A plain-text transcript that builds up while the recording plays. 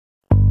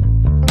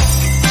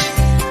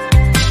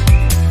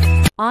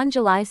On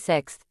July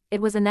 6, it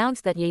was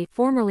announced that Ye,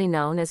 formerly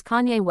known as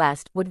Kanye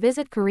West, would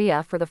visit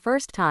Korea for the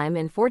first time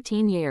in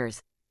 14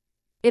 years.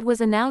 It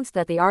was announced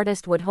that the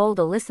artist would hold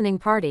a listening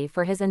party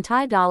for his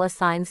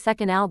anti-$Sign's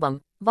second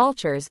album,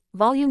 Vultures,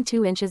 Volume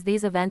 2 inches.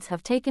 These events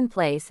have taken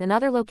place in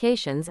other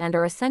locations and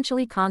are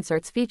essentially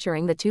concerts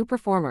featuring the two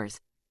performers.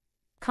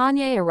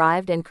 Kanye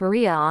arrived in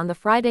Korea on the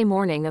Friday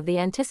morning of the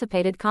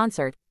anticipated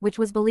concert, which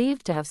was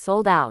believed to have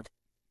sold out.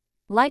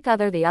 Like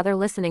the other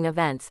listening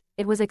events,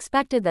 it was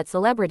expected that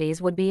celebrities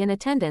would be in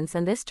attendance,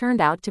 and this turned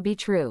out to be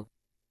true.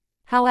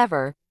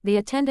 However, the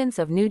attendance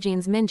of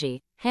NewJeans' Minji,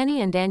 Hanni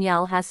and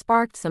Danielle has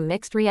sparked some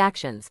mixed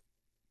reactions.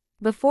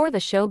 Before the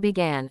show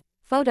began,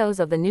 photos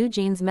of the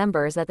NewJeans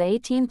members at the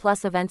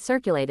 18+ event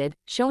circulated,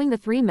 showing the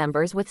three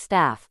members with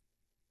staff.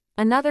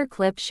 Another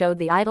clip showed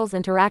the idols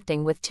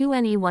interacting with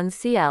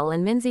 2NE1CL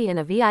and Minzy in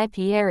a VIP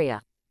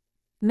area.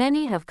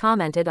 Many have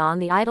commented on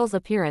the idols'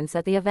 appearance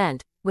at the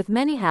event, with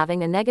many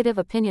having a negative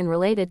opinion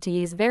related to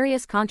Ye's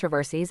various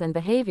controversies and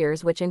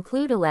behaviors, which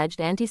include alleged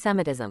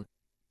anti-Semitism.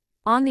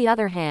 On the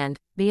other hand,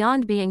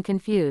 beyond being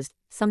confused,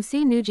 some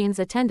see NewJeans'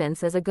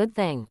 attendance as a good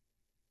thing.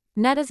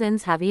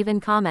 Netizens have even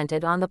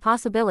commented on the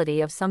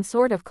possibility of some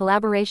sort of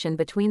collaboration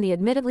between the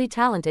admittedly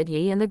talented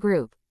Ye and the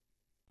group.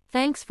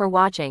 Thanks for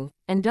watching,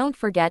 and don't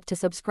forget to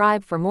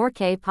subscribe for more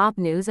K-pop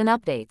news and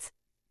updates.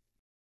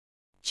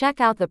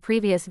 Check out the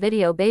previous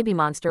video. Baby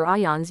Monster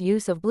Ayan's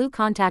use of blue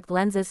contact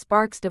lenses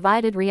sparks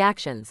divided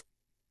reactions.